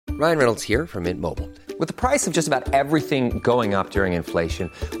Ryan Reynolds here from Mint Mobile. With the price of just about everything going up during inflation,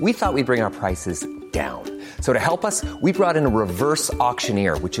 we thought we'd bring our prices down. So to help us, we brought in a reverse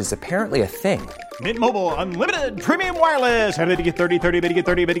auctioneer, which is apparently a thing. Mint Mobile Unlimited Premium Wireless. How to get 30, 30, bit to get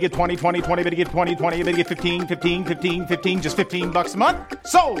 30, bit to get 20, 20, 20, bit to get 20, 20, bit to get 15, 15, 15, 15, just $15 a month?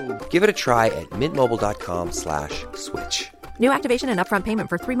 Sold! Give it a try at mintmobile.com/switch. New activation and upfront payment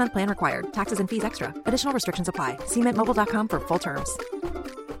for 3-month plan required. Taxes and fees extra. Additional restrictions apply. See mintmobile.com for full terms.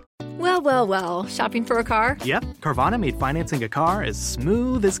 Well. Shopping for a car? Yep. Carvana made financing a car as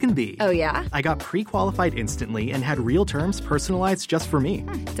smooth as can be. Oh, yeah? I got pre-qualified instantly and had real terms personalized just for me.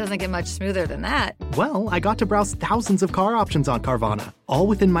 Doesn't get much smoother than that. Well, I got to browse thousands of car options on Carvana, all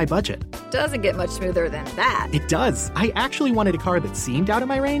within my budget. Doesn't get much smoother than that. It does. I actually wanted a car that seemed out of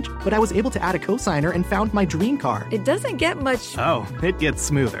my range, but I was able to add a cosigner and found my dream car. It doesn't get much... Oh, it gets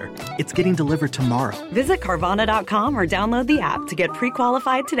smoother. It's getting delivered tomorrow. Visit Carvana.com or download the app to get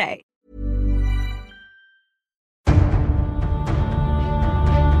pre-qualified today.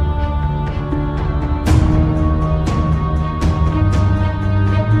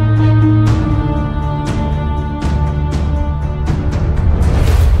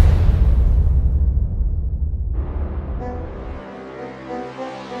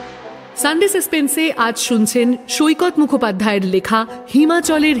 Sunday সাসপেন্সে আজ শুনছেন সৈকত মুখোপাধ্যায়ের লেখা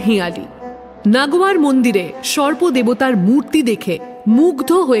হিমাচলের হেঁয়ালি। নাগোয়ার মন্দিরে সর্প দেবতার মূর্তি দেখে মুগ্ধ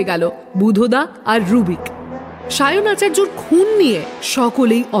হয়ে গেল বুধদা আর রুবিক। সায়ন আচার্যর খুন নিয়ে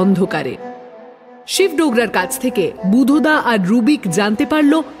সকলেই অন্ধকারে। শিব ডোগরার কাছ থেকে বুধদা আর রুবিক জানতে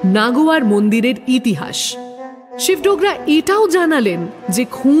পারল নাগোয়ার মন্দিরের ইতিহাস। শিব ডোগরা এটাও জানালেন যে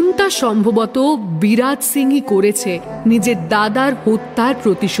খুনটা সম্ভবত বিরাজ সিংই করেছে নিজের দাদার হত্যার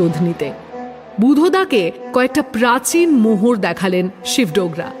প্রতিশোধ নিতে। বুধদাকে কয়েকটা প্রাচীন মোহর দেখালেন শিব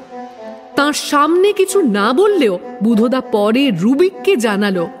ডোগরা। তাঁর সামনে কিছু না বললেও বুধদা পরে রুবিককে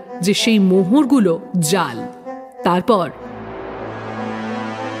জানালো যে সেই মোহরগুলো জাল। তারপর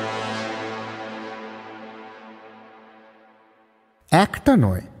একটা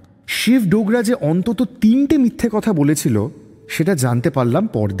নয়, শিব ডোগরা যে অন্তত 3টে মিথ্যে কথা বলেছিল সেটা জানতে পারলাম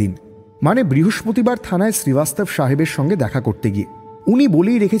পরদিন, মানে বৃহস্পতিবার থানায় শ্রীবাস্তব সাহেবের সঙ্গে দেখা করতে গিয়ে। উনি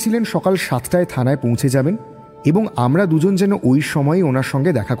বলেই রেখেছিলেন সকাল 7টায় থানায় পৌঁছে যাবেন এবং আমরা দুজন যেন ওই সময়ই ওনার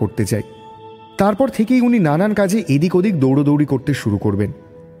সঙ্গে দেখা করতে চাই। তারপর থেকেই উনি নানান কাজে এদিক ওদিক দৌড়দৌড়ি করতে শুরু করবেন।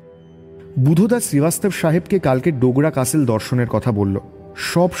 বুধদা শ্রীবাস্তব সাহেবকে কালকে ডোগরা কাসেল দর্শনের কথা বলল।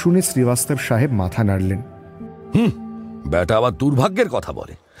 সব শুনে শ্রীবাস্তব সাহেব মাথা নাড়লেন। বেটা আবার দুর্ভাগ্যের কথা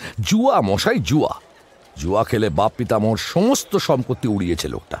বলে। জুয়া মশাই, জুয়া। জুয়া খেলে বাপ পিতামহর সমস্ত সম্পত্তি উড়িয়েছে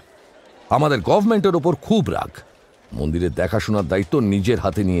লোকটা। আমাদের গভর্নমেন্টের ওপর খুব রাগ। মন্দিরের দেখাশোনার দায়িত্ব নিজের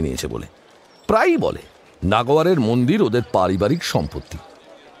হাতে নিয়ে নিয়েছে বলে প্রায়ই বলে নাগোয়ারের মন্দির ওদের পারিবারিক সম্পত্তি।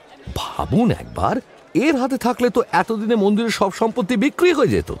 ভাবুন একবার, এর হাতে থাকলে তো এতদিনে মন্দিরের সব সম্পত্তি বিক্রি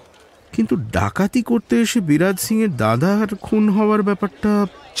হয়ে যেত। কিন্তু ডাকাতি করতে এসে বিরাজ সিং এর দাদার খুন হওয়ার ব্যাপারটা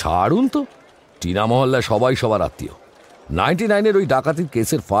ছাড়ুন তো। টিনা মহল্লায় সবাই সবার আত্মীয়। 99-এর ওই ডাকাতির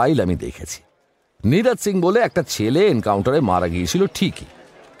কেসের ফাইল আমি দেখেছি। নীরজ সিং বলে একটা ছেলে এনকাউন্টারে মারা গিয়েছিল ঠিকই,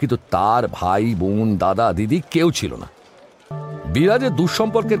 কিন্তু তার ভাই বোন দাদা দিদি কেউ ছিল না। বিরাজের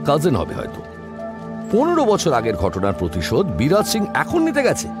দুঃসম্পর্কের কাজিন হবে হয়তো। 15 বছর আগের ঘটনার প্রতিশোধ বিরাজ সিং এখন নিতে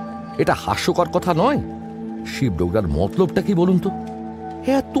গেছে। এটা হাস্যকর কথা নয়। শিব ডোগরার মতলবটা কি বলুন তো?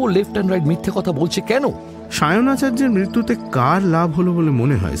 এত লেফট অ্যান্ড রাইট মিথ্যে কথা বলছে কেন? সায়ন আচার্যের মৃত্যুতে কার লাভ হলো বলে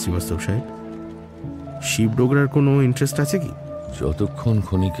মনে হয় শ্রীবাস্তব সাহেব? শিব ডোগরার কোনো ইন্টারেস্ট আছে কি? যতক্ষণ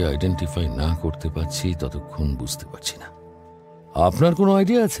খুনিকে আইডেন্টিফাই না করতে পারছি ততক্ষণ বুঝতে পারছি না। আপনার কোনো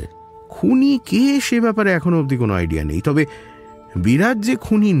আইডিয়া আছে? খুনি কে সে ব্যাপারে এখনো অবধি কোনো আইডিয়া নেই। তবে বিরাজ যে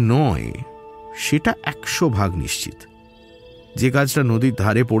খুনি নয় সেটা 100 ভাগ নিশ্চিত। যে কাজটা নদীর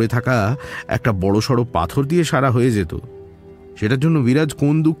ধারে পড়ে থাকা একটা বড়সড় পাথর দিয়ে সারা হয়ে যেত, সেটার জন্য বিরাজ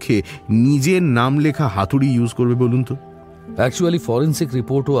কোন দুঃখে নিজের নাম লেখা হাতুড়ি ইউজ করবে বলুন তো? অ্যাকচুয়ালি ফরেন্সিক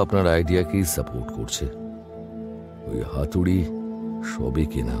রিপোর্টও আপনার আইডিয়াকেই সাপোর্ট করছে। ওই হাতুড়ি সবে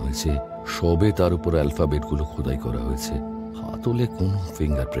কেনা হয়েছে, সবে তার উপর অ্যালফাবেটগুলো খোদাই করা হয়েছে। হাতলে কোনো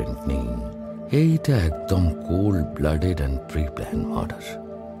ফিঙ্গারপ্রিন্ট নেই। এইটা একদম cold blooded and pre plan murder.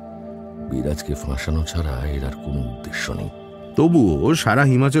 বিরাজকে ফাঁসানো ছাড়া এর আর কোনো উদ্দেশ্য নেই। তবুও সারা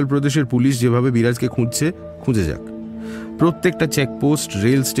হিমাচল প্রদেশের পুলিশ যেভাবে বিরাজকে খুঁজছে, খুঁজে যাক। প্রত্যেকটা চেকপোস্ট,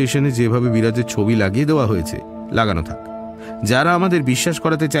 রেল স্টেশনে যেভাবে বিরাজের ছবি লাগিয়ে দেওয়া হয়েছে, লাগানো থাক। যারা আমাদের বিশ্বাস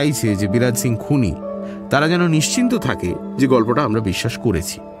করাতে চাইছে যে বিরাজ সিং খুনি, তারা যেন নিশ্চিন্ত থাকে যে গল্পটা আমরা বিশ্বাস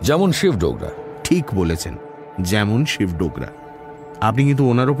করেছি। যেমন শিব ডোগরা। ঠিক বলেছেন, যেমন শিব ডোগরা। আপনি কিন্তু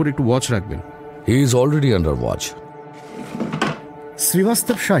ওনার ওপর একটু ওয়াচ রাখবেন। He is already under watch.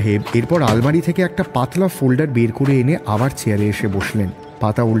 Srivastava সাহেব এরপর আলমারি থেকে একটা পাতলা ফোল্ডার বের করে এনে আবার চেয়ারে এসে বসলেন।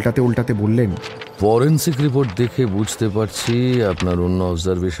 পাতা উল্টাতে উল্টাতে বললেন, ফরেন্সিক রিপোর্ট দেখে বুঝতে পারছি আপনার অন্য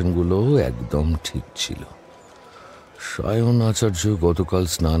অবজারভেশনগুলো একদম ঠিক ছিল। সায়ন আচার্য গতকাল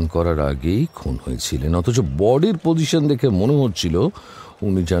স্নান করার আগেই খুন হয়েছিলেন, অথচ বডির পজিশন দেখে মনে হচ্ছিল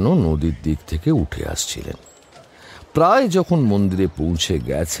উনি যেন নদীর দিক থেকে উঠে আসছিলেন। প্রায় যখন মন্দিরে পৌঁছে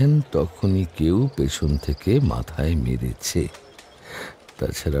গেছেন তখনই কেউ পেছন থেকে মাথায় মেরেছে।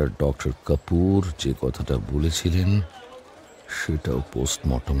 তাছাড়া ডক্টর কাপুর যে কথাটা বলেছিলেন সেটাও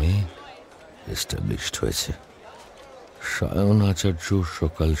পোস্টমর্টমে এস্টাবলিশড হয়েছে। সায়ন আচার্য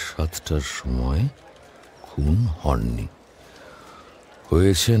সকাল 7টার সময় খুন হননি,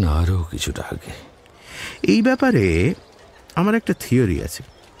 হয়েছেন আরও কিছুটা আগে। এই ব্যাপারে আমার একটা থিওরি আছে।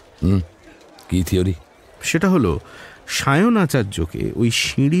 কি থিওরি? সেটা হলো সায়ন আচার্যকে ওই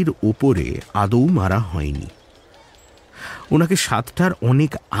সিঁড়ির ওপরে আদৌ মারা হয়নি। ওনাকে 7টার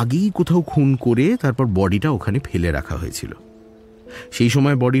অনেক আগেই কোথাও খুন করে তারপর বডিটা ওখানে ফেলে রাখা হয়েছিল। সেই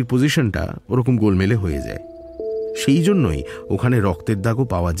সময় বডির পজিশনটা ওরকম গোলমেলে হয়ে যায়, সেই জন্যই ওখানে রক্তের দাগও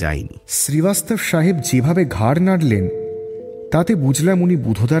পাওয়া যায়নি। শ্রীবাস্তব সাহেব যেভাবে ঘাড় নাড়লেন তাতে বুঝলাম উনি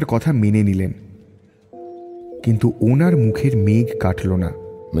বুধদার কথা মেনে নিলেন, কিন্তু ওনার মুখের মেঘ কাটল না।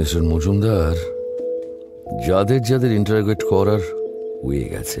 মিস্টার মজুমদার, যাদের যাদের ইন্টারোগেট করার হয়ে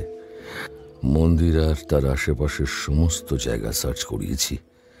গেছে, মন্দির আর তার আশেপাশের সমস্ত জায়গা সার্চ করিয়েছি।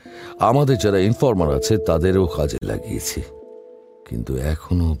 আমাদের যারা ইনফর্মার আছে তাদেরও কাজে লাগিয়েছি, কিন্তু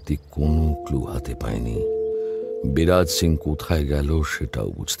এখনো অব্দি কোনো ক্লু হাতে পাইনি। বিরাজ সিং কোথায় গেল সেটাও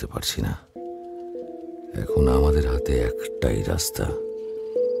বুঝতে পারছি না। এখন আমাদের হাতে একটাই রাস্তা,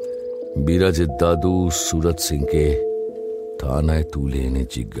 বিরাজের দাদু সুরজ সিংকে থানায় তুলে এনে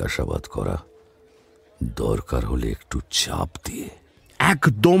জিজ্ঞাসাবাদ করা, দরকার হলে একটু চাপ দিয়ে।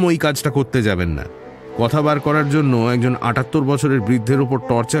 একদম ওই কাজটা করতে যাবেন না। কথা বার করার জন্য একজন 78 বছরের বৃদ্ধের ওপর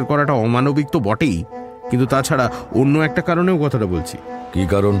টর্চার করাটা অমানবিক তো বটেই, কিন্তু তাছাড়া অন্য একটা কারণেও কথাটা বলছি। কি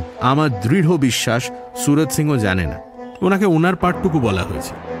কারণ? আমার দৃঢ় বিশ্বাস সুরজ সিংও জানে না। ওনাকে ওনার পার্টটুকু বলা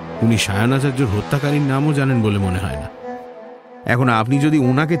হয়েছে, উনি সায়ন আচার্যের হত্যাকারীর নামও জানেন বলে মনে হয় না। এখন আপনি যদি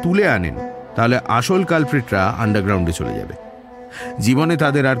ওনাকে তুলে আনেন তাহলে আসল কালপ্রিটরা আন্ডারগ্রাউন্ডে চলে যাবে, জীবনে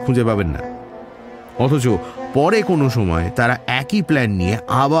তাদের আর খুঁজে পাবেন না। অথচ পরে কোনো সময় তারা একই প্ল্যান নিয়ে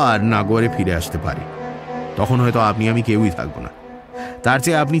আবার নাগোয়ারে ফিরে আসতে পারে, তখন হয়তো আপনি আমি কেউই থাকবো না। তার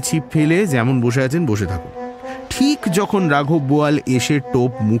চেয়ে আপনি ছিপ ফেলে যেমন বসে আছেন বসে থাকুন, ঠিক যখন রাঘব বোয়াল এসে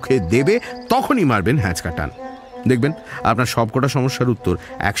টোপ মুখে দেবে তখনই মারবেন হ্যাঁচকা টান, দেখবেন আপনার সবকটা সমস্যার উত্তর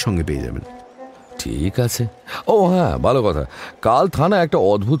একসঙ্গে পেয়ে যাবেন। ঠিক আছে। ও হ্যাঁ, ভালো কথা, কাল থানায় একটা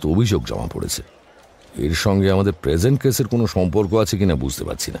অদ্ভুত অভিযোগ জমা পড়েছে। এর সঙ্গে আমাদের প্রেজেন্ট কেসের কোনো সম্পর্ক আছে কিনা বুঝতে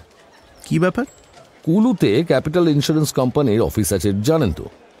পারছি না। কি ব্যাপার? কুলুতে ক্যাপিটাল ইন্স্যুরেন্স কোম্পানির অফিস আছে, জানেন তো?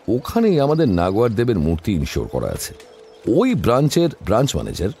 ওখানেই আমাদের নাগোয়ার দেবের মূর্তি ইনশিওর করা আছে। ওই ব্রাঞ্চের ব্রাঞ্চ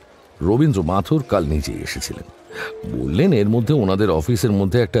ম্যানেজার রবীন্দ্র মাথুর কাল নিজেই এসেছিলেন, বললেন এর মধ্যে ওনাদের অফিসের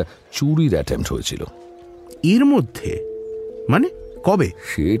মধ্যে একটা চুরির অ্যাটেম্পট হয়েছিল। এর মধ্যে মানে কবে?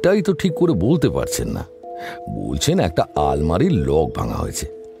 সেটাই তো ঠিক করে বলতে পারছেন না। বলছেন একটা আলমারির লক ভাঙা হয়েছে,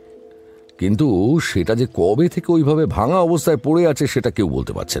 কিন্তু সেটা যে কবে থেকে ওইভাবে ভাঙা অবস্থায় পড়ে আছে সেটা কেউ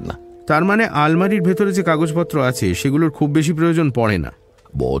বলতে পারছেন না। তার মানে আলমারির ভেতরে যে কাগজপত্র আছে সেগুলোর খুব বেশি প্রয়োজন পড়ে না।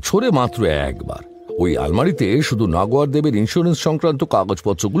 বছরে মাত্র একবার ওই আলমারিতে শুধু নাগোয়ার দেবের ইন্স্যুরেন্স সংক্রান্ত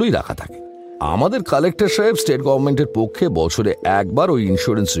কাগজপত্রগুলোই রাখা থাকে। আমাদের কালেক্টর সাহেব স্টেট গভর্নমেন্টের পক্ষে বছরে একবার ওই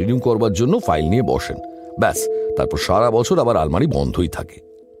ইন্স্যুরেন্স রিনিউ করবার জন্য ফাইল নিয়ে বসেন, ব্যাস, তারপর সারা বছর আবার আলমারি বন্ধই থাকে।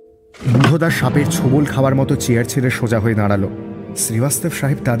 বুধদা সাপের ছোবল খাওয়ার মতো চেয়ার ছেড়ে সোজা হয়ে দাঁড়ালো। শ্রীবাস্তব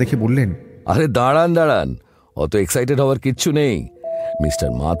সাহেব তা দেখে বললেন, আরে দাঁড়ান দাঁড়ান, অত এক্সাইটেড হওয়ার কিচ্ছু নেই। মিস্টার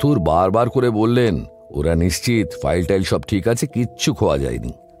মাথুর বারবার করে বললেন ওরা নিশ্চিত ফাইল টাইল সব ঠিক আছে, কিচ্ছু খোয়া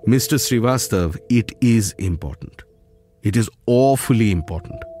যায়নি। Mister Srivastava, it is important, it is অফুলি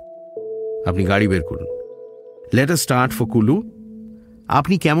important. আপনি গাড়ি বের করুন, লেট আস স্টার্ট ফর কুলু।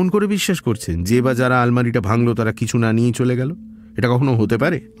 আপনি কেমন করে বিশ্বাস করছেন যে বা যারা আলমারিটা ভাঙলো তারা কিছু না নিয়ে চলে গেল? এটা কখনো হতে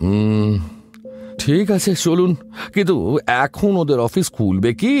পারে? ঠিক আছে চলুন, কিন্তু এখন ওদের অফিস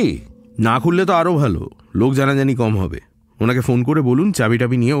খুলবে কি? না খুললে তো আরো ভালো, লোক জানাজানি কম হবে। ওনাকে ফোন করে বলুন চাবি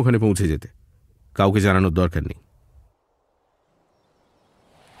টাবি নিয়ে ওখানে পৌঁছে যেতে, কাউকে জানানোর দরকার নেই।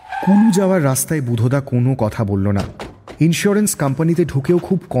 কুলু যাওয়ার রাস্তায় বুধদা কোনো কথা বলল না। ইন্স্যুরেন্স কোম্পানিতে ঢুকেও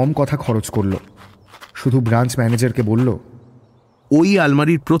খুব কম কথা খরচ করল, শুধু ব্রাঞ্চ ম্যানেজারকে বলল, ওই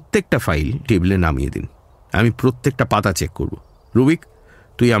আলমারির প্রত্যেকটা ফাইল টেবিলে নামিয়ে দিন, আমি প্রত্যেকটা পাতা চেক করব। রবিক,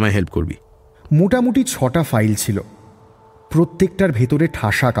 তুই আমায় হেল্প করবি। মোটামুটি 6টা ফাইল ছিল, প্রত্যেকটার ভেতরে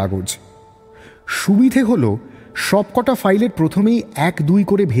ঠাসা কাগজ। সুবিধে হলো সবকটা ফাইলের প্রথমেই 1-2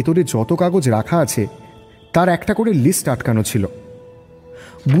 করে ভেতরে যত কাগজ রাখা আছে তার একটা করে লিস্ট আটকানো ছিল।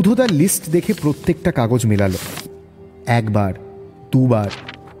 বুধদার লিস্ট দেখে প্রত্যেকটা কাগজ মেলালো, 1বার 2বার।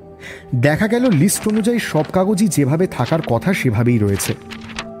 দেখা গেল লিস্ট অনুযায়ী সব কাগজই যেভাবে থাকার কথা সেভাবেই রয়েছে।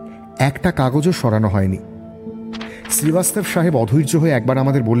 একটা কাগজও সরানো হয়নি। শ্রীবাস্তব সাহেব অধৈর্য হয়ে একবার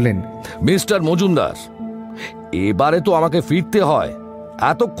আমাদের বললেন, মিস্টার মজুমদার, এবারে তো আমাকে ফিরতে হয়।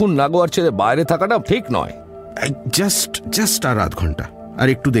 এতক্ষণ নাগোয়ার ছেড়ে বাইরে থাকাটা ঠিক নয়। জাস্ট আর আধ ঘন্টা, আর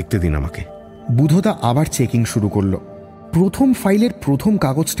একটু দেখতে দিন আমাকে। বুধদা আবার চেকিং শুরু করলো। প্রথম ফাইলের প্রথম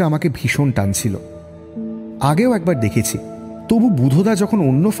কাগজটা আমাকে ভীষণ টানছিল। আগেও একবার দেখেছি, তবু বুধদা যখন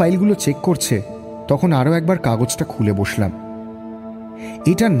অন্য ফাইলগুলো চেক করছে তখন আরও একবার কাগজটা খুলে বসলাম।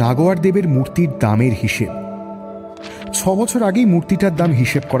 এটা নাগোয়ার দেবের মূর্তির দামের হিসেব। 6 বছর আগেই মূর্তিটার দাম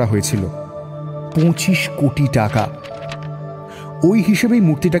হিসেব করা হয়েছিল 25 কোটি টাকা। ওই হিসেবেই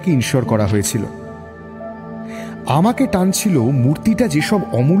মূর্তিটাকে ইনশিওর করা হয়েছিল। আমাকে টানছিল মূর্তিটা যেসব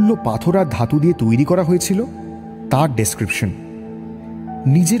অমূল্য পাথর আর ধাতু দিয়ে তৈরি করা হয়েছিল তার ডেসক্রিপশন।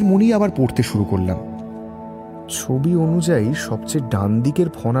 নিজের মনেই আবার পড়তে শুরু করলাম। ছবি অনুযায়ী সবচেয়ে ডান দিকের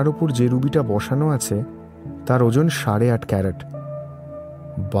ফনার ওপর যে রুবিটা বসানো আছে তার ওজন 8.5 ক্যারেট।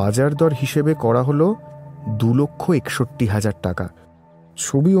 বাজার দর হিসেবে করা হলো 2,61,000 টাকা।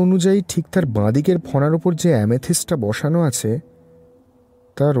 ছবি অনুযায়ী ঠিক তার বাঁ দিকের ফনার ওপর যে অ্যামেথিস্টটা বসানো আছে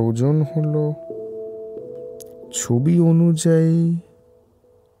তার ওজন হলো, ছবি অনুযায়ী,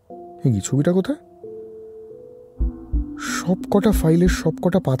 ছবিটা কোথায়? সবকটা ফাইলের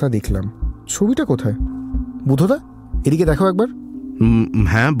সবকটা পাতা দেখলাম, ছবিটা কোথায়? বুধদা, এদিকে দেখো একবার।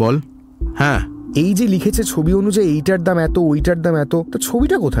 হ্যাঁ বল। হ্যাঁ, এই যে লিখেছে ছবি অনুযায়ী এইটার দাম এত, ওইটার দাম এত, তো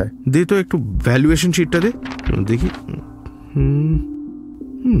ছবিটা কোথায়? দে তো একটু ভ্যালুয়েশন শিটটা দে দেখি।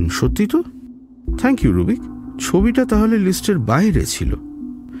 সত্যি তো, থ্যাংক ইউ রুবিক। ছবিটা তাহলে লিস্টের বাইরে ছিল,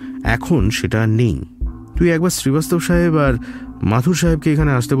 এখন সেটা নেই। তুই একবার শ্রীবাস্তব সাহেব আর মাথুর সাহেবকে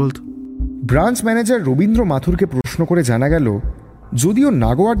এখানে আসতে বলতো। ব্রাঞ্চ ম্যানেজার রবীন্দ্র মাথুরকে প্রশ্ন করে জানা গেল, যদিও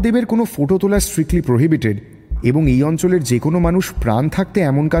নাগোয়ার দেবের কোনো ফটো তোলা স্ট্রিক্টলি প্রহিবিটেড এবং এই অঞ্চলের যে কোনো মানুষ প্রাণ থাকতে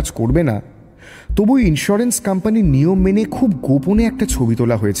এমন কাজ করবে না, তবু ইন্স্যুরেন্স কোম্পানির নিয়ম মেনে খুব গোপনে একটা ছবি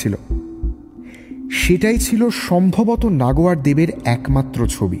তোলা হয়েছিল। সেটাই ছিল সম্ভবত নাগোয়ার দেবের একমাত্র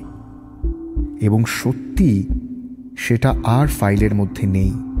ছবি, এবং সত্যি সেটা আর ফাইলের মধ্যে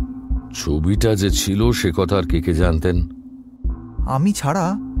নেই। ছবিটা যে ছিল সে কথা আর কে জানতেন? আমি ছাড়া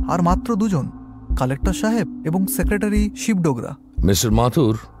আর মাত্র 2 জন, কালেক্টর সাহেব এবং সেক্রেটারি শিব ডোগরা। মিস্টার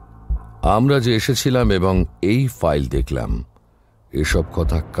মাথুর, আমরা যে এসেছিলাম এবং এই ফাইল দেখলাম, এসব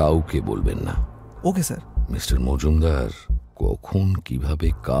কথা কাউকে বলবেন না। Okay sir. মিস্টার মজুমদার, কখন কিভাবে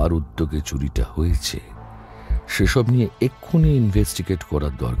কার উদ্যোগে চুরিটা হয়েছে সেসব নিয়ে এক্ষুনি ইনভেস্টিগেট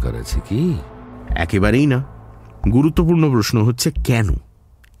করার দরকার আছে কি? একেবারেই না। গুরুত্বপূর্ণ প্রশ্ন হচ্ছে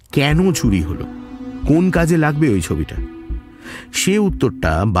কেন চুরি হলো, কোন কাজে লাগবে ওই ছবিটা, সে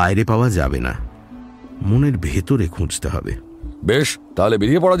উত্তরটা বাইরে পাওয়া যাবে না, মনের ভেতরে খুঁজতে হবে। বেশ, তাহলে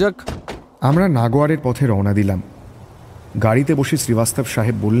বেরিয়ে পড়া যাক। আমরা নাগোয়ারের পথে রওনা দিলাম। গাড়িতে বসে শ্রীবাস্তব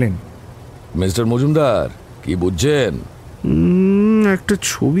সাহেব বললেন, মিস্টার মজুমদার, কি বুঝছেন? একটা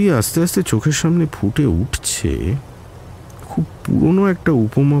ছবি আস্তে আস্তে চোখের সামনে ফুটে উঠছে। খুব পুরনো একটা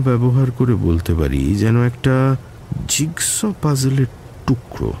উপমা ব্যবহার করে বলতে পারি, যেন একটা জিগস পাজলের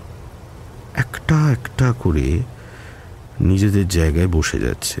টুকরো একটা একটা করে নিজেদের জায়গায় বসে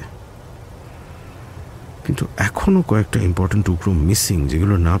যাচ্ছে, কিন্তু এখনো কয়েকটা ইম্পর্টেন্ট টুকরো মিসিং,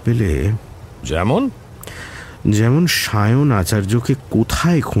 যেগুলো না পেলে। যেমন সায়ন আচার্যকে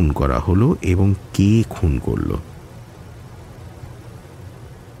কোথায় খুন করা হলো এবং কে খুন করলো।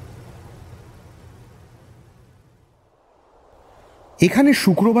 এখানে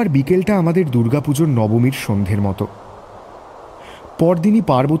শুক্রবার বিকেলটা আমাদের দুর্গাপুজোর নবমীর সন্ধ্যের মতো। পরদিনই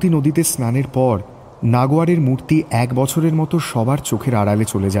পার্বতী নদীতে স্নানের পর নাগোয়ারের মূর্তি 1 বছরের মতো সবার চোখের আড়ালে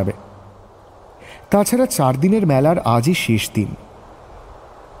চলে যাবে। তাছাড়া 4 দিনের মেলার আজই শেষ দিন।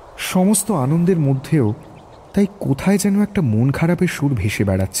 সমস্ত আনন্দের মধ্যেও তাই কোথায় যেন একটা মন খারাপের সুর ভেসে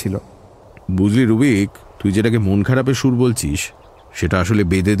বেড়াচ্ছিল। বুঝলি রুবিক, তুই যেটাকে মন খারাপের সুর বলছিস সেটা আসলে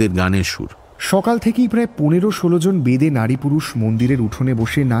বেদেদের গানের সুর। সকাল থেকেই প্রায় 15-16 জন বেদে নারী পুরুষ মন্দিরের উঠোনে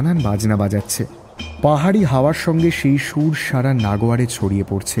বসে নানান বাজনা বাজাচ্ছে। পাহাড়ি হাওয়ার সঙ্গে সেই সুর সারা নাগোয়ারে ছড়িয়ে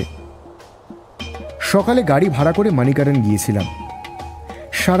পড়ছে। সকালে গাড়ি ভাড়া করে মানিকারণ গিয়েছিলাম।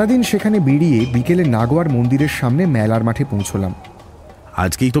 সারাদিন সেখানে বেরিয়ে বিকেলে নাগোয়ার মন্দিরের সামনে মেলার মাঠে পৌঁছলাম।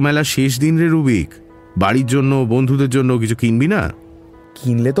 আজকেই তো মেলার শেষ দিন রে রুবিক, বাড়ির জন্য বন্ধুদের জন্য কিছু কিনবি না?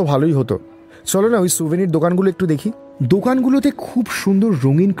 কিনলে তো ভালোই হতো। চলো না ওই সুভেনির দোকানগুলো একটু দেখি। দোকানগুলোতে খুব সুন্দর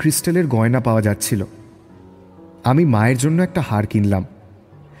রঙিন ক্রিস্টালের গয়না পাওয়া যাচ্ছিল। আমি মায়ের জন্য একটা হার কিনলাম,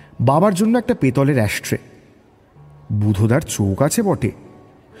 বাবার জন্য একটা পেতলের অ্যাশট্রে। বুধদার চোখ আছে বটে,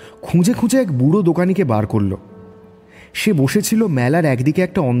 খুঁজে খুঁজে এক বুড়ো দোকানিকে বার করল। সে বসেছিল মেলার একদিকে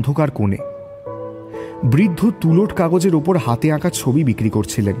একটা অন্ধকার কোণে। বৃদ্ধ তুলোট কাগজের ওপর হাতে আঁকা ছবি বিক্রি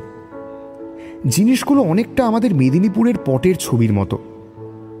করছিলেন। জিনিসগুলো অনেকটা আমাদের মেদিনীপুরের পটের ছবির মতো,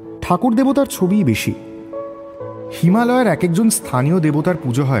 ঠাকুর দেবতার ছবিই বেশি। হিমালয়ের এক একজন স্থানীয় দেবতার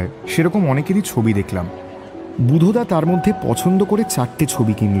পুজো হয় সেরকম অনেকেরই ছবি দেখলাম। বুধদা তার মধ্যে পছন্দ করে 4টে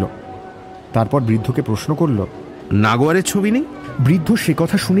ছবি কিনল। তারপর বৃদ্ধকে প্রশ্ন করল, নাগোয়ারের ছবি নেই? বৃদ্ধ সে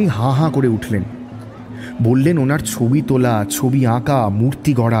কথা শুনেই হাঁ হাঁ করে উঠলেন। বললেন ওনার ছবি তোলা, ছবি আঁকা,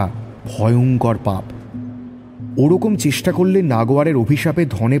 মূর্তি গড়া ভয়ঙ্কর পাপ। ওরকম চেষ্টা করলে নাগোয়ারের অভিশাপে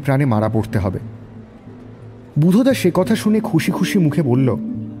ধনে প্রাণে মারা পড়তে হবে। বুধদা সে কথা শুনে খুশি খুশি মুখে বলল,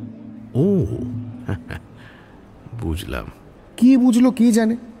 ও বুঝলাম। কি বুঝলো কে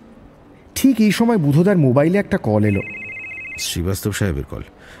জানে। ঠিক এই সময় বুধদার মোবাইলে একটা কল এলো। শ্রীবাস্তব সাহেবের কল।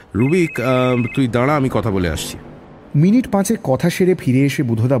 রুবিক, তুই দাঁড়া, আমি কথা বলে আসছি। মিনিট 5 কথা সেরে ফিরে এসে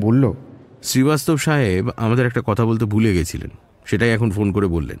বুধদা বলল, শ্রীবাস্তব সাহেব আমাদের একটা কথা বলতে ভুলে গেছিলেন, সেটাই এখন ফোন করে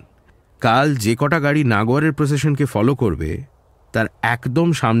বললেন। কাল যে কটা গাড়ি নাগোয়ারের প্রসেশনকে ফলো করবে তার একদম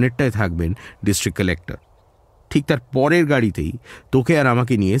সামনেরটায় থাকবেন ডিস্ট্রিক্ট কালেক্টর। ঠিক তার পরের গাড়িতেই তোকে আর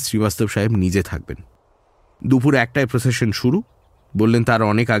আমাকে নিয়ে শ্রীবাস্তব সাহেব নিজে থাকবেন। দুপুর 1টায় প্রসেশন শুরু। বললেন তার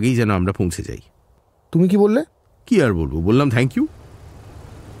অনেক আগেই যেন আমরা পৌঁছে যাই। তুমি কি বললে? কি আর বলবো, বললাম থ্যাংক ইউ।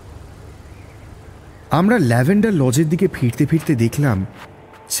 আমরা ল্যাভেন্ডার লজের দিকে ফিরতে ফিরতে দেখলাম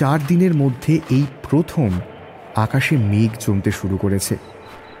 4 দিনের মধ্যে এই প্রথম আকাশে মেঘ জমতে শুরু করেছে।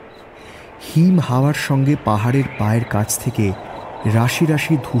 হিম হাওয়ার সঙ্গে পাহাড়ের পায়ের কাছ থেকে রাশি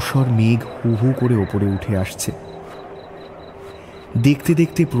রাশি ধূসর মেঘ হু হু করে ওপরে উঠে আসছে। দেখতে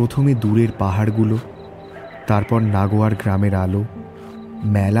দেখতে প্রথমে দূরের পাহাড়গুলো, তারপর নাগোয়ার গ্রামের আলো,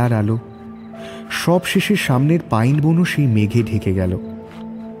 মেলার আলো, সব শেষে সামনের পাইন বনও সেই মেঘে ঢেকে গেল।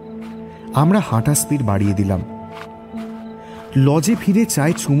 আমরা হাঁটা স্পিড বাড়িয়ে দিলাম। লজে ফিরে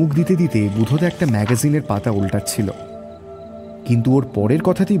চায় চুমুক দিতে দিতে বুধদা একটা ম্যাগাজিনের পাতা উল্টাচ্ছিল। কিন্তু ওর পরের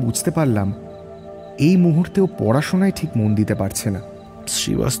কথাতেই বুঝতে পারলাম এই মুহূর্তে ও পড়াশোনায় ঠিক মন দিতে পারছে না।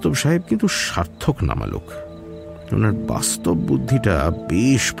 শ্রীবাস্তব সাহেব কিন্তু সার্থক নামালোক। ওনার বাস্তব বুদ্ধিটা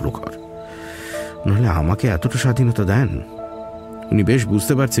বেশ প্রখর, নাহলে আমাকে এতটা স্বাধীনতা দেন। উনি বেশ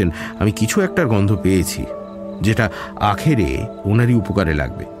বুঝতে পারছেন আমি কিছু একটার গন্ধ পেয়েছি যেটা আখেরে ওনারই উপকারে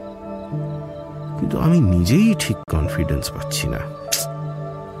লাগবে, কিন্তু আমি নিজেই ঠিক কনফিডেন্স পাচ্ছি না।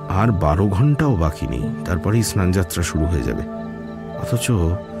 আর 12 ঘন্টাও বাকি নেই, তারপরেই স্নানযাত্রা শুরু হয়ে যাবে। অথচ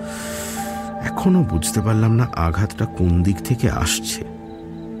এখনো বুঝতে পারলাম না আঘাতটা কোন দিক থেকে আসছে।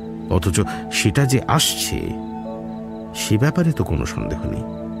 অথচ সেটা যে আসছে সে ব্যাপারে তো কোনো সন্দেহ নেই।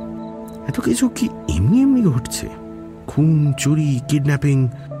 এত কিছু কি এমনি এমনি ঘটছে? খুন, চুরি, কিডন্যাপিং।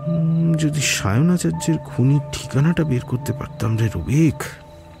 যদি সায়নাচার্যের খুনির ঠিকানাটা বের করতে পারতাম রে রবিক।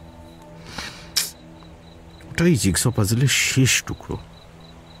 ওটাই জিগস পাজলের শেষ টুকরো।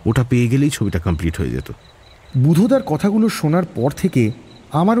 ওটা পেয়ে গেলেই ছবিটা কমপ্লিট হয়ে যেত। বুধদার কথাগুলো শোনার পর থেকে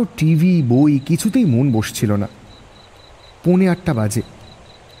আমারও টিভি, বই কিছুতেই মন বসছিল না। 7:45 বাজে।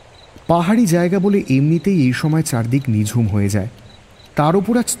 পাহাড়ি জায়গা বলে এমনিতেই এই সময় চারদিক নিঝুম হয়ে যায়। তার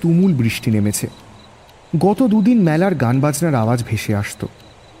উপর আজ তুমুল বৃষ্টি নেমেছে। গত 2 দিন মেলার গান বাজনার আওয়াজ ভেসে আসত,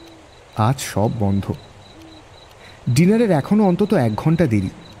 আজ সব বন্ধ। ডিনারের এখনও অন্তত 1 ঘন্টা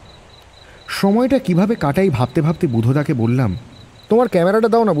দেরি। সময়টা কিভাবে কাটাই ভাবতে ভাবতে বুধদাকে বললাম, তোমার ক্যামেরাটা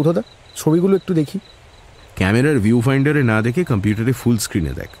দাও না বুধদা, ছবিগুলো একটু দেখি। ক্যামেরার ভিউ ফাইন্ডারে না দেখে কম্পিউটারে ফুল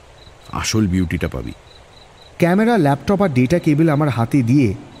স্ক্রিনে দেখ, আসল বিউটিটা পাবি। ক্যামেরা, ল্যাপটপ আর ডেটা কেবল আমার হাতে দিয়ে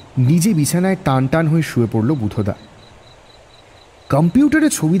নিজে বিছানায় টান টান হয়ে শুয়ে পড়ল বুধদা। কম্পিউটারে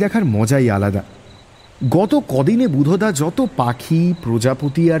ছবি দেখার মজাই আলাদা। গত কদিনে বুধদা যত পাখি,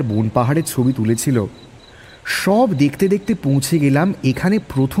 প্রজাপতি আর বন পাহাড়ের ছবি তুলেছিল সব দেখতে দেখতে পৌঁছে গেলাম এখানে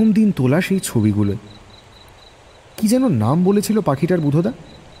প্রথম দিন তোলা সেই ছবিগুলো। কি যেন নাম বলেছিল পাখিটার বুধদা?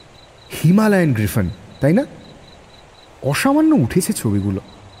 হিমালয়ান গ্রিফন, তাই না? অসামান্য উঠেছে ছবিগুলো।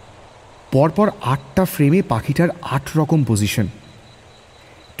 পরপর 8টা ফ্রেমে পাখিটার 8 রকম পজিশন।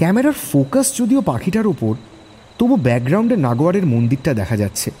 ক্যামেরার ফোকাস যদিও পাখিটার ওপর, তবু ব্যাকগ্রাউন্ডে নাগোয়ারের মন্দিরটা দেখা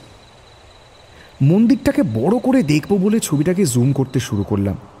যাচ্ছে। মন্দিরটাকে বড় করে দেখব বলে ছবিটাকে জুম করতে শুরু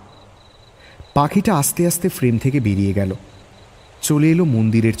করলাম। পাখিটা আস্তে আস্তে ফ্রেম থেকে বেরিয়ে গেল, চলে এলো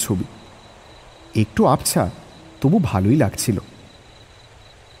মন্দিরের ছবি। একটু আবছা, তবু ভালোই লাগছিল।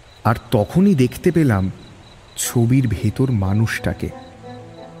 আর তখনই দেখতে পেলাম ছবির ভেতর মানুষটাকে।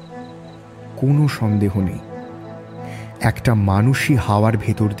 কোনো সন্দেহ নেই, একটা মানুষই হাওয়ার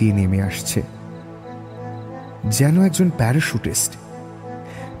ভেতর দিয়ে নেমে আসছে, যেন একজন প্যারাশুটিস্ট।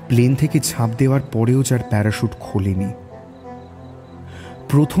 প্লেন থেকে ঝাঁপ দেওয়ার পরেও যার প্যারাশুট খোলেনি।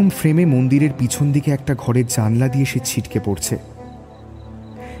 প্রথম ফ্রেমে মন্দিরের পিছন দিকে একটা ঘরের জানলা দিয়ে সে ছিটকে পড়ছে।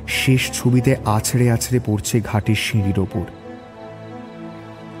 শেষ ছবিতে আছড়ে আছড়ে পড়ছে ঘাটের সিঁড়ির ওপর।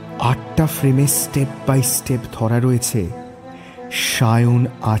 8টা ফ্রেমে স্টেপ বাই স্টেপ ধরা রয়েছে সায়ন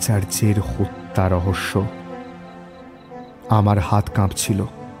আচার্যের হত্যা রহস্য। আমার হাত কাঁপছিল,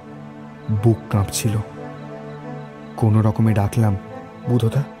 বুক কাঁপছিল। কোনো রকমে ডাকলাম,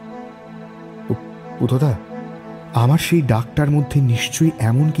 বুধদা, বুধদা। আমার সেই ডাকটার মধ্যে নিশ্চয়ই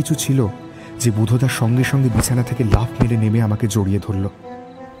এমন কিছু ছিল যে বুধদার সঙ্গে সঙ্গে বিছানা থেকে লাফ মেরে নেমে আমাকে জড়িয়ে ধরল।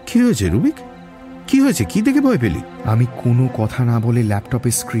 কি হয়েছে রুবিক, কি হয়েছে? কি দেখে ভয় পেলি? আমি কোনো কথা না বলে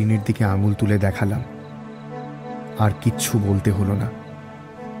ল্যাপটপের স্ক্রিনের দিকে আঙুল তুলে দেখালাম। আর কিচ্ছু বলতে হলো না।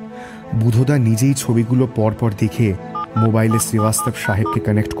 বুধদা নিজেই ছবিগুলো পরপর দেখে মোবাইলে শ্রীবাস্তব সাহেবকে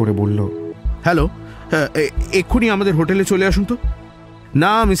কানেক্ট করে বলল, হ্যালো, এক্ষুনি আমাদের হোটেলে চলে আসুন তো।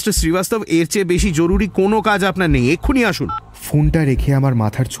 না মিস্টার শ্রীবাস্তব, এর চেয়ে বেশি জরুরি কোনো কাজ আপনার নেই, এক্ষুনি আসুন। ফোনটা রেখে আমার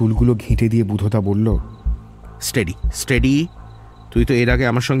মাথার চুলগুলো ঘেঁটে দিয়ে বুধদা বলল, স্টেডি স্টেডি। তুই তো এর আগে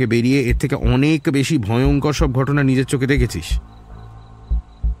আমার সঙ্গে বেরিয়ে এর থেকে অনেক বেশি ভয়ঙ্কর সব ঘটনা নিজের চোখে দেখেছিস।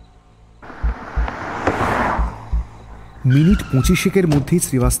 মিনিট 25 মধ্যেই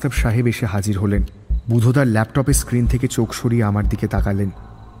শ্রীবাস্তব সাহেব এসে হাজির হলেন। বুধদার ল্যাপটপের স্ক্রিন থেকে চোখ সরিয়ে আমার দিকে তাকালেন।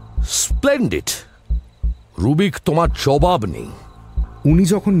 স্প্লেন্ডিড রুবিক, তোমার জবাব নেই। উনি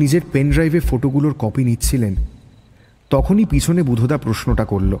যখন নিজের পেন ড্রাইভে ফটোগুলোর কপি নিচ্ছিলেন তখনই পিছনে বুধদা প্রশ্নটা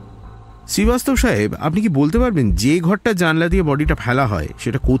করল, শ্রীবাস্তব সাহেব, আপনি কি বলতে পারবেন যে ঘরটা জানলা দিয়ে বডিটা ফেলা হয়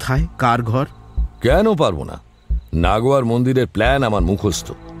সেটা কোথায়, কার ঘর? কেন পারবো না, নাগোয়ার মন্দিরের প্ল্যান আমার মুখস্থ।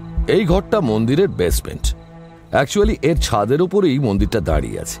 এই ঘরটা মন্দিরের বেসমেন্ট। অ্যাকচুয়ালি এর ছাদের উপরেই মন্দিরটা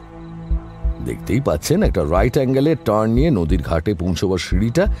দাঁড়িয়ে আছে। দেখতেই পাচ্ছেন একটা রাইট অ্যাঙ্গেলে টার্ন নিয়ে নদীর ঘাটে পৌঁছবার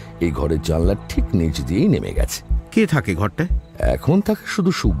সিঁড়িটা এই ঘরের জানলার ঠিক নিচ দিয়েই নেমে গেছে। কে থাকে ঘরটায়? এখন থাকে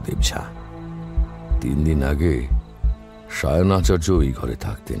শুধু সুখদেব ঝা। 3 দিন আগে সায়ন আচার্য এই ঘরে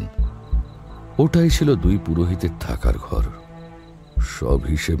থাকতেন। ওটাই ছিল 2 পুরোহিতের থাকার ঘর। সব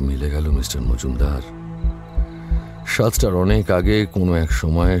হিসেব মিলে গেল মিস্টার মজুমদার। 7টার অনেক আগে কোনো এক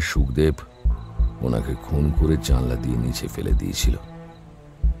সময় সুখদেব ওনাকে খুন করে জানলা দিয়ে নিচে ফেলে দিয়েছিল,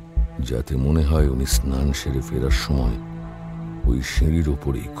 যাতে মনে হয় উনি স্নান সেরে ফেরার সময় ওই সিঁড়ির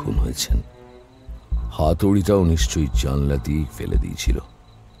ওপরেই খুন হয়েছেন। হাতুড়িটাও নিশ্চয়ই জানলা দিয়ে ফেলে দিয়েছিল,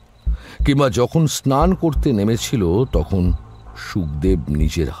 কিংবা যখন স্নান করতে নেমেছিল তখন সুখদেব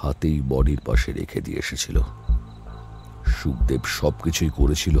নিজের হাতেই বডির পাশে রেখে দিয়ে এসেছিল। সুখদেব সবকিছুই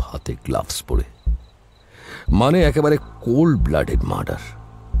করেছিল হাতে গ্লাভস পরে, মানে একেবারে কোল্ড ব্লাডেড মার্ডার।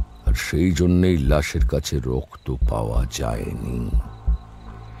 আর সেই জন্যই লাশের কাছে রক্ত পাওয়া যায়নি।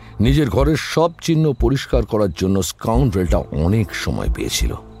 নিজের ঘরের সব চিহ্ন পরিষ্কার করার জন্য স্কাউন্ড্রেলটা অনেক সময়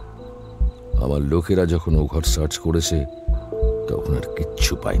পেয়েছিল। আমার লোকেরা যখন ও ঘর সার্চ করেছে তখন আর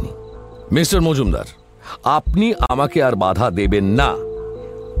কিচ্ছু পায়নি। মিস্টার মজুমদার, আপনি আমাকে আর বাধা দেবেন না।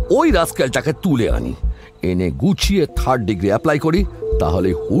 ওই রাস্কেলটাকে তুলে আনি, এনে গুছিয়ে 3rd ডিগ্রি অ্যাপ্লাই করি, তাহলে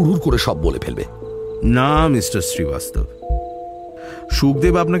হুড় করে সব বলে ফেলবে। না মিস্টার শ্রীবাস্তব,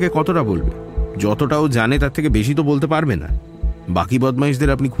 সুখদেব আপনাকে কতটা বলবে? যতটাও জানে তার থেকে বেশি তো বলতে পারবে না। বাকি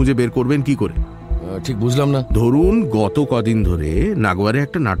বদমাইশদের আপনি খুঁজে বের করবেন কি করে? ঠিক বুঝলাম না। ধরুন গত কদিন ধরে নাগোয়ারে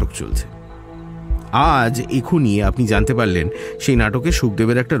একটা নাটক চলছে। আজ এখনই আপনি জানতে পারলেন সেই নাটকে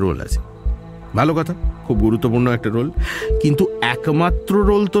সুখদেবের একটা রোল আছে। ভালো কথা, খুব গুরুত্বপূর্ণ একটা রোল, কিন্তু একমাত্র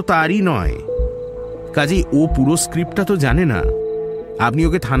রোল তো তারই নয়। কাজেই ও পুরো স্ক্রিপ্টটা তো জানে না। আপনি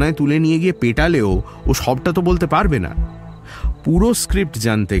ওকে থানায় তুলে নিয়ে গিয়ে পেটালেও ও সবটা তো বলতে পারবে না। পুরো স্ক্রিপ্ট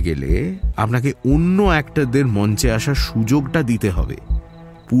জানতে গেলে আপনাকে অন্য অ্যাক্টরদের মঞ্চে আসার সুযোগটা দিতে হবে।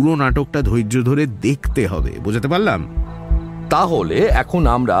 পুরো নাটকটা ধৈর্য ধরে দেখতে হবে। বোঝাতে পারলাম? তাহলে এখন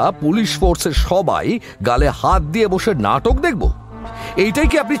আমরা পুলিশ ফোর্সের সবাই গালে হাত দিয়ে বসে নাটক দেখব? এইটাই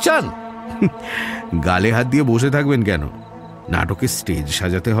কি আপনি চান? গালে হাত দিয়ে বসে থাকবেন কেন? নাটকের স্টেজ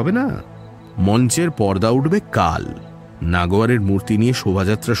সাজাতে হবে না? মঞ্চের পর্দা উঠবে কাল, নাগোয়ারের মূর্তি নিয়ে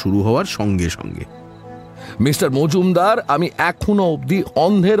শোভাযাত্রা শুরু হওয়ার সঙ্গে সঙ্গে। মিস্টার মজুমদার, আমি এখনো অবধি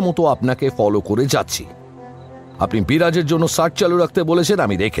অন্ধের মতো আপনাকে ফলো করে যাচ্ছি। আপনি বিরাজের জন্য সার্চ চালু রাখতে বলেছেন,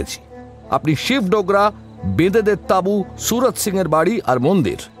 আমি রেখেছি। আপনি শিব ডোগরা, বেদেদের তাবু, সুরত সিং এর বাড়ি আর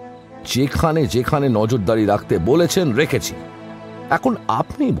মন্দির যেখানে যেখানে নজরদারি রাখতে বলেছেন রেখেছি। এখন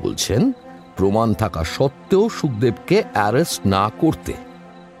আপনি বলছেন প্রমাণ থাকা সত্ত্বেও সুখদেবকে অ্যারেস্ট না করতে।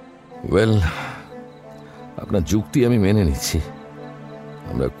 ওয়েল, আপনার যুক্তি আমি মেনে নিচ্ছি।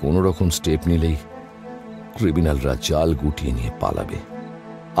 আমরা কোন রকম স্টেপ নিলেই ক্রিমিনালরা জাল গুটিয়ে নিয়ে পালাবে।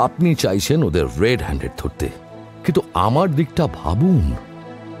 আপনি চাইছেন ওদের রেড হ্যান্ডেড ধরতে, কিন্তু আমার দিকটা ভাবুন।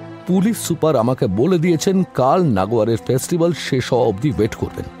 পুলিশ সুপার আমাকে বলে দিয়েছেন কাল নাগোয়ারের ফেস্টিভ্যাল শেষ হওয়া অবধি ওয়েট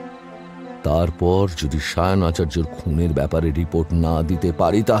করবেন। তারপর যদি সায়ন আচার্যর খুনের ব্যাপারে রিপোর্ট না দিতে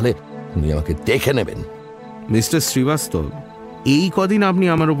পারি তাহলে উনি আমাকে দেখে নেবেন। মিস্টার শ্রীবাস্তব, এই কদিন আপনি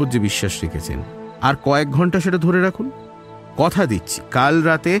আমার উপর যে বিশ্বাস রেখেছেন, আর কয়েক ঘন্টা সেটা ধরে রাখুন। কথা দিচ্ছি, কাল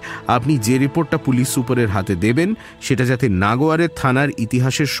রাতে আপনি যে রিপোর্টটা পুলিশ সুপারের হাতে দেবেন সেটা যাতে নাগোয়ারের থানার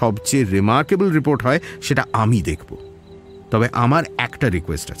ইতিহাসের সবচেয়ে রিমার্কেবল রিপোর্ট হয়, সেটা আমি দেখব। তবে আমার একটা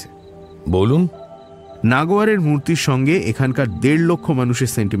রিকোয়েস্ট আছে। বলুন। নাগোয়ারের মূর্তির সঙ্গে এখানকার 1.5 লক্ষ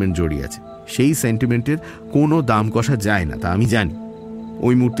মানুষের সেন্টিমেন্ট জড়িয়ে আছে। সেই সেন্টিমেন্টের কোনো দাম কষা যায় না, তা আমি জানি।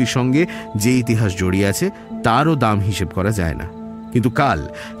 ওই মূর্তির সঙ্গে যে ইতিহাস জড়িয়ে আছে তারও দাম হিসেব করা যায় না। কিন্তু কাল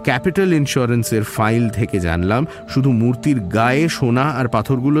ক্যাপিটাল ইন্স্যুরেন্সের ফাইল থেকে জানলাম শুধু মূর্তির গায়ে সোনা আর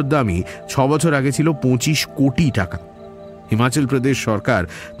পাথরগুলোর দামই 6 বছর আগে ছিল 25 কোটি টাকা। হিমাচল প্রদেশ সরকার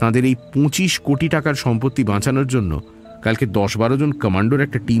তাঁদের এই 25 কোটি টাকার সম্পত্তি বাঁচানোর জন্য কালকে 10-12 জন কমান্ডোর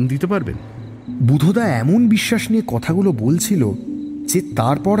একটা টিম দিতে পারবেন। বুধদা এমন বিশ্বাস নিয়ে কথাগুলো বলছিল যে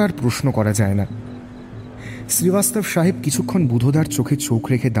তারপর আর প্রশ্ন করা যায় না। শ্রীবাস্তব সাহেব কিছুক্ষণ বুধদার চোখে চোখ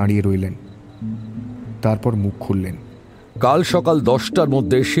রেখে দাঁড়িয়ে রইলেন, তারপর মুখ খুললেন। কাল সকাল 10টার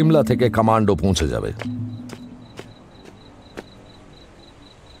মধ্যে সিমলা থেকে কমান্ডো পৌঁছে যাবে।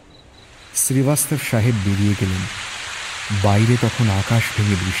 শ্রীবাস্তব সাহেব বেরিয়ে গেলেন। বাইরে তখন আকাশ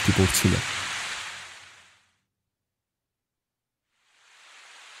ভেঙে বৃষ্টি পড়ছিল।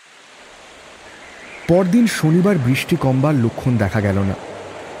 পরদিন শনিবার বৃষ্টি কমবার লক্ষণ দেখা গেল না,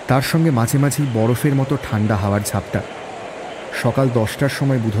 তার সঙ্গে মাঝে মাঝেই বরফের মতো ঠান্ডা হাওয়ার ঝাপটা। সকাল 10টার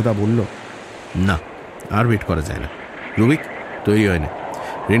সময় বুধদা বলল, না আর ওয়েট করা যায় না। রুবিক, তৈরি হয় না?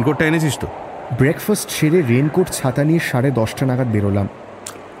 রেনকোটটা এনেছিস তো? ব্রেকফাস্ট সেরে রেনকোট ছাতা নিয়ে 10:30 নাগাদ বেরোলাম।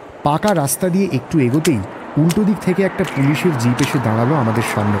 পাকা রাস্তা দিয়ে একটু এগোতেই উল্টো দিক থেকে একটা পুলিশের জিপ এসে দাঁড়ালো আমাদের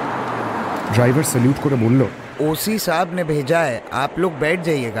সামনে। ড্রাইভার স্যালিউট করে বলল, ओसी साहब ने भेजा है, आप लोग बैठ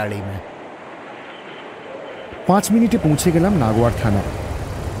जाइए गाड़ी में। 5 মিনিটে পৌঁছে গেলাম নাগোয়ার থানা।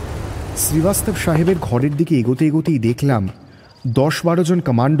 শ্রীবাস্তব সাহেবের ঘরের দিকে এগোতে এগোতেই দেখলাম 10-12 জন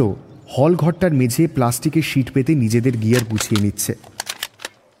কমান্ডো হল ঘরটার মেঝে প্লাস্টিকের শিট পেতে নিজেদের গিয়ার গুছিয়ে নিচ্ছে।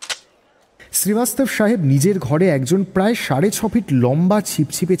 শ্রীবাস্তব সাহেব নিজের ঘরে একজন প্রায় 6.5 ফিট লম্বা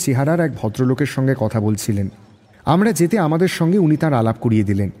ছিপছিপে চেহারার এক ভদ্রলোকের সঙ্গে কথা বলছিলেন। আমরা যেতে আমাদের সঙ্গে উনি তার আলাপ করিয়ে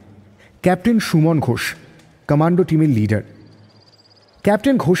দিলেন। ক্যাপ্টেন সুমন ঘোষ, কমান্ডো টিমের লিডার।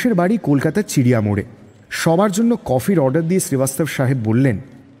 ক্যাপ্টেন ঘোষের বাড়ি কলকাতার চিড়িয়া মোড়ে। সবার জন্য কফির অর্ডার দিয়ে শ্রীবাস্তব সাহেব বললেন,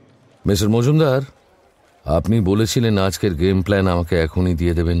 মিস্টার মজুমদার, আপনি বলেছিলেন আজকের গেম প্ল্যান আমাকে এখনই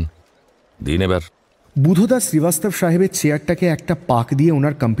দিয়ে দেবেন, দিন এবার। বুধদা শ্রীবাস্তব সাহেবের চেয়ারটাকে একটা পাক দিয়ে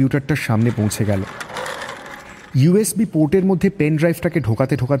ওনার কম্পিউটারটার সামনে পৌঁছে গেল। ইউএসবি পোর্টের মধ্যে পেন ড্রাইভটাকে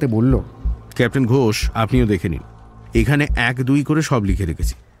ঢোকাতে ঢোকাতে বলল, ক্যাপ্টেন ঘোষ, আপনিও দেখে নিন, এখানে 1-2 করে সব লিখে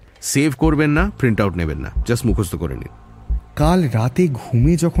রেখেছি। সেভ করবেন না, প্রিন্ট আউট নেবেন না, জাস্ট মুখস্থ করে নিন। কাল রাতে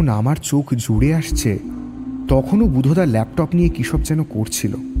ঘুমে যখন আমার চোখ জুড়ে আসছে তখনও বুধদা ল্যাপটপ নিয়ে কিসব যেন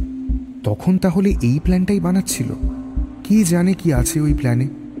করছিল। তখন তাহলে এই প্ল্যানটাই বানাচ্ছিল? কি জানে কি আছে ওই প্ল্যানে।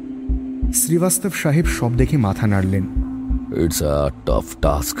 শ্রীবাস্তব সাহেব সব দেখে মাথা নাড়লেন। It's a tough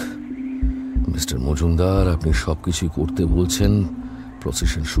task mister Majumdar, আপনি সব কিছুই করতে বলছেন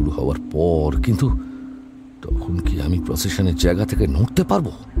প্রসেশন শুরু হওয়ার পর, কিন্তু তখন কি আমি প্রসেশনের জায়গা থেকে নড়তে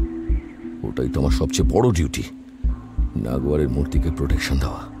পারবো? ওটাই তো আমার সবচেয়ে বড় ডিউটি, নাগওয়ারের মূর্তিকে প্রোটেকশন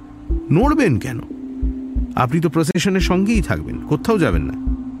দেওয়া। নড়বেন কেন? আপনি তো প্রসেশনের সঙ্গেই থাকবেন, কোথাও যাবেন না।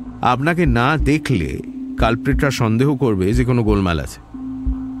 আপনাকে না দেখলে কালপ্রিটরা সন্দেহ করবে যে কোনো গোলমাল আছে।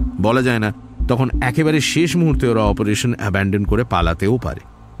 বলা যায় না, তখন একেবারে শেষ মুহূর্তে ওরা অপারেশন অ্যাব্যান্ডন করে পালাতেও পারে।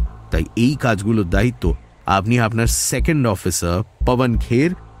 তাই এই কাজগুলোর দায়িত্ব আপনি আপনার সেকেন্ড অফিসার পবন খের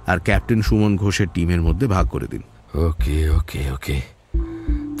আর ক্যাপ্টেন সুমন ঘোষের টিমের মধ্যে ভাগ করে দিন। ওকে ওকে ওকে,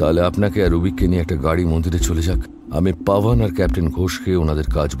 তাহলে আপনাকে আর রুবিককে নিয়ে একটা গাড়ি মন্দিরে চলে যাক। আমি পবন আর ক্যাপ্টেন ঘোষকে ওনাদের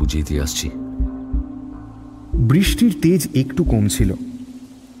কাজ বুঝিয়ে দিয়ে আসছি। বৃষ্টির তেজ একটু কমছিল,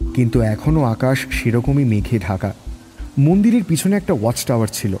 কিন্তু এখনও আকাশ সেরকমই মেঘে ঢাকা। মন্দিরের পিছনে একটা ওয়াচ টাওয়ার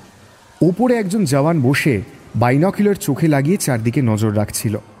ছিল। ওপরে একজন জওয়ান বসে বাইনকুলার চোখে লাগিয়ে চারদিকে নজর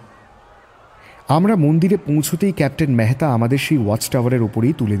রাখছিল। আমরা মন্দিরে পৌঁছতেই ক্যাপ্টেন মেহতা আমাদের সেই ওয়াচ টাওয়ারের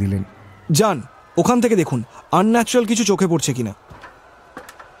ওপরেই তুলে দিলেন। যান, ওখান থেকে দেখুন আনন্যাচারাল কিছু চোখে পড়ছে কিনা।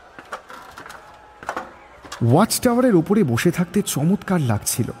 ওয়াচ টাওয়ারের ওপরে বসে থাকতে চমৎকার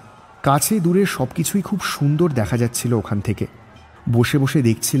লাগছিল। কাছে দূরে সবকিছুই খুব সুন্দর দেখা যাচ্ছিল ওখান থেকে। বসে বসে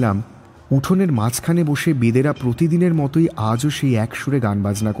দেখছিলাম উঠোনের মাঝখানে বসে বেদেরা প্রতিদিনের মতোই আজও সেই এক সুরে গান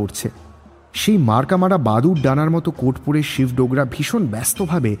বাজনা করছে। সেই মার্কামারা বাদুর ডানার মতো কোট পরে শিব ডোগরা ভীষণ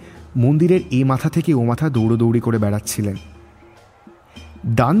ব্যস্তভাবে মন্দিরের এ মাথা থেকে ও মাথা দৌড়োদৌড়ি করে বেড়াচ্ছিলেন।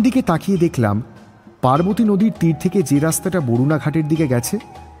 ডান দিকে তাকিয়ে দেখলাম পার্বতী নদীর তীর থেকে যে রাস্তাটা বরুণা ঘাটের দিকে গেছে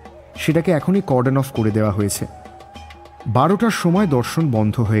সেটাকে এখনই কর্ডন অফ করে দেওয়া হয়েছে। 12টার সময় দর্শন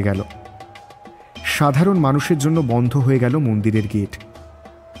বন্ধ হয়ে গেল। সাধারণ মানুষের জন্য বন্ধ হয়ে গেল মন্দিরের গেট।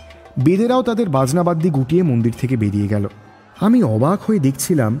 বেদেরাও তাদের বাজনাবাদ্যি গুটিয়ে মন্দির থেকে বেরিয়ে গেল। আমি অবাক হয়ে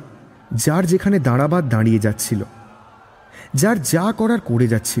দেখছিলাম যার যেখানে দাঁড়াবার দাঁড়িয়ে যাচ্ছিল, যার যা করার করে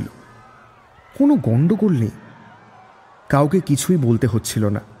যাচ্ছিল। কোনো গণ্ডগোল নেই, কাউকে কিছুই বলতে হচ্ছিল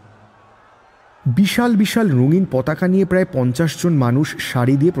না। বিশাল বিশাল রঙিন পতাকা নিয়ে প্রায় 50 জন মানুষ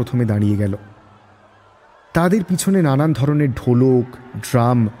সারি দিয়ে প্রথমে দাঁড়িয়ে গেল। তাদের পিছনে নানান ধরনের ঢোলক,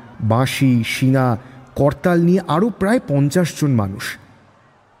 ড্রাম, বাঁশি, শিনা, করতাল নিয়ে আরও প্রায় 50 জন মানুষ।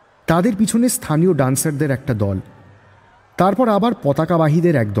 তাদের পিছনে স্থানীয় ডান্সারদের একটা দল। তারপর আবার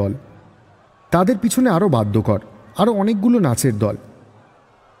পতাকাবাহীদের এক দল, তাদের পিছনে আরও বাদ্যকর, আরও অনেকগুলো নাচের দল।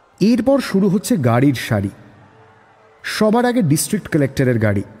 এরপর শুরু হচ্ছে গাড়ির সারি। সবার আগে ডিস্ট্রিক্ট কালেক্টরের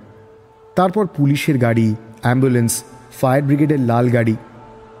গাড়ি, তারপর পুলিশের গাড়ি, অ্যাম্বুলেন্স, ফায়ার ব্রিগেডের লাল গাড়ি।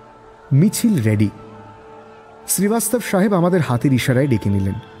 মিছিল রেডি। শ্রীবাস্তব সাহেব আমাদের হাতের ইশারায় ডেকে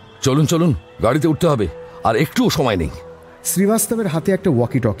নিলেন, চলুন চলুন, গাড়িতে উঠতে হবে, আর একটুও সময় নেই। শ্রীবাস্তবের হাতে একটা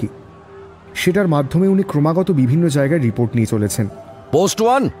ওয়াকি টকি, সেটার মাধ্যমে উনি ক্রমাগত বিভিন্ন জায়গায় রিপোর্ট নিয়ে চলেছেন। Post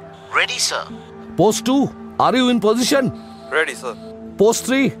 1 ready sir. Post 2 are you in position? Ready sir. Post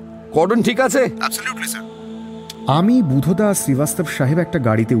 3 cordon ঠিক আছে? Absolutely sir. আমি, বুধদা, শ্রীবাস্তব সাহেব একটা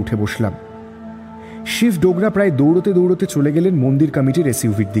গাড়িতে উঠে বসলাম। শিব ডোগরা প্রায় দৌড়তে দৌড়তে চলে গেলেন মন্দির কমিটির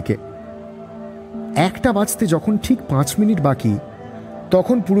এসইউভির দিকে। 1টা বাজতে যখন ঠিক 5 মিনিট বাকি,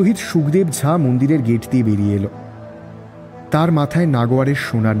 তখন পুরোহিত সুখদেব ঝা মন্দিরের গেট দিয়ে বেরিয়ে এলো। তার মাথায় নাগোয়ারের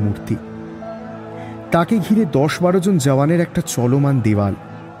সোনার মূর্তি, তাকে ঘিরে 10-12 জন জওয়ানের একটা চলমান দেওয়াল,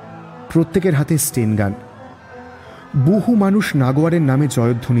 প্রত্যেকের হাতে স্টেন গান। বহু মানুষ নাগোয়ারের নামে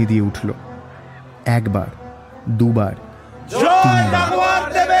জয়ধ্বনি দিয়ে উঠল, একবার, দুবার,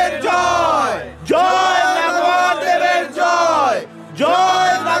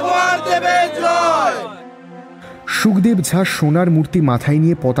 সুখদেব ঝা সোনার মূর্তি মাথায়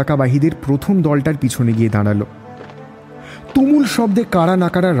নিয়ে পতাকাবাহীদের প্রথম দলটার পিছনে গিয়ে দাঁড়ালো। তুমুল শব্দে কারা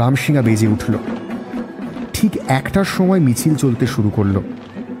নাকারা রামসিঙা বেজে উঠল। ঠিক 1টার সময় মিছিল চলতে শুরু করল।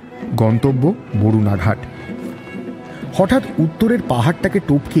 গন্তব্য বরুণাঘাট। হঠাৎ উত্তরের পাহাড়টাকে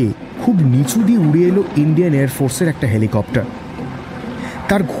টপকে খুব নিচু দিয়ে উড়ে এলো ইন্ডিয়ান এয়ারফোর্সের একটা হেলিকপ্টার।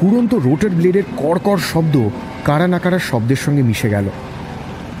 তার ঘুরন্ত রোটার ব্লেডের কড়কড় শব্দ কারা নাকারার শব্দের সঙ্গে মিশে গেল।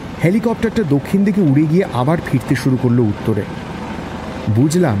 হেলিকপ্টারটা দক্ষিণ দিকে উড়ে গিয়ে আবার ফিরতে শুরু করলো উত্তরে।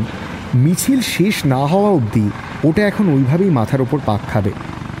 বুঝলাম মিছিল শেষ না হওয়া অবধি ওটা এখন ওইভাবেই মাথার ওপর পাক খাবে।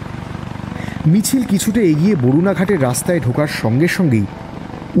 মিছিল কিছুটা এগিয়ে বরুণাঘাটের রাস্তায় ঢোকার সঙ্গে সঙ্গেই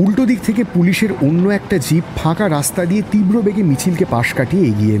উল্টো দিক থেকে পুলিশের অন্য একটা জিপ ফাঁকা রাস্তা দিয়ে তীব্র বেগে মিছিলকে পাশ কাটিয়ে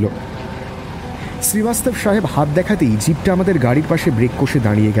এগিয়ে এলো। শ্রীবাস্তব সাহেব হাত দেখাতেই জিপটা আমাদের গাড়ির পাশে ব্রেক কষে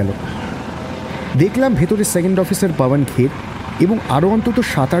দাঁড়িয়ে গেল। দেখলাম ভেতরে সেকেন্ড অফিসার পবন খের এবং আরও অন্তত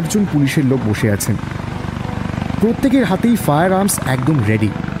 7-8 জন পুলিশের লোক বসে আছেন। প্রত্যেকের হাতেই ফায়ার আর্মস একদম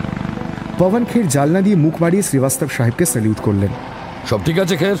রেডি। পবন খের জানলা দিয়ে মুখ বাড়িয়ে শ্রীবাস্তব সাহেবকে স্যালিউট করলেন। সব ঠিক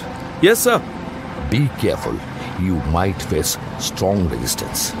আছে খের? Yes sir. Be careful, you might face strong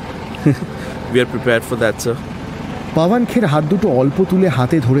resistance. We are prepared for that sir. Pawan খের হাত দুটো অল্প তুলে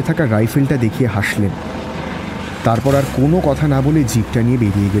হাতে ধরে থাকা রাইফেলটা দেখিয়ে হাসলেন। তারপর আর কোনো কথা না বলে জিপটা নিয়ে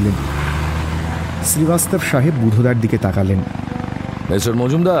বেরিয়ে গেলেন। শ্রীবাস্তব সাহেব বুধদার দিকে তাকালেন। মিস্টার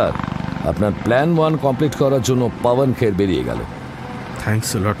মজুমদার, আপনার প্ল্যান 1 কমপ্লিট করার জন্য পবন খের বেরিয়ে গেল।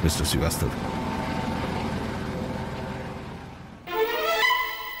 Thanks a lot mister Srivastava.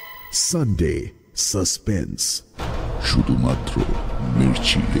 Sunday suspense, শুধুমাত্র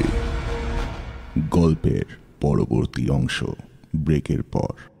মির্চিতে। গল্পের পরবর্তী অংশ ব্রেকের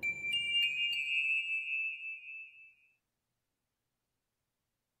পর।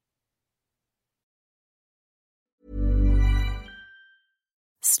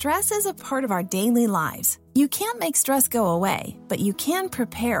 Stress is a part of our daily lives. You can't make stress go away, but you can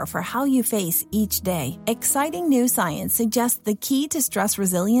prepare for how you face each day. Exciting new science suggests the key to stress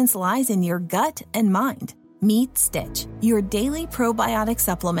resilience lies in your gut and mind. Meet Stitch, your daily probiotic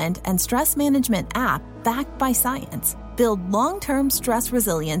supplement and stress management app backed by science. Build long-term stress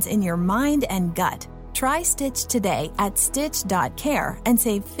resilience in your mind and gut. Try Stitch today at stitch.care and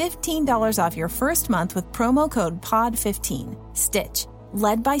save $15 off your first month with promo code POD15. Stitch,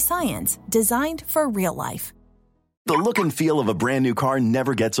 led by science, designed for real life. The look and feel of a brand new car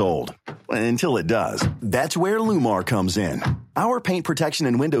never gets old. Until it does. That's where Lumar comes in. Our paint protection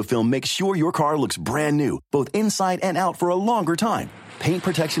and window film makes sure your car looks brand new, both inside and out for a longer time. Paint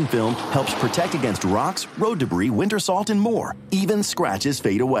protection film helps protect against rocks, road debris, winter salt, and more. Even scratches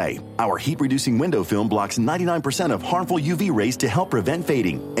fade away. Our heat-reducing window film blocks 99% of harmful UV rays to help prevent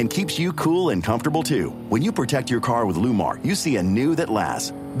fading and keeps you cool and comfortable too. When you protect your car with Lumar, you see a new that lasts.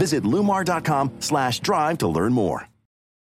 Visit lumar.com/drive to learn more.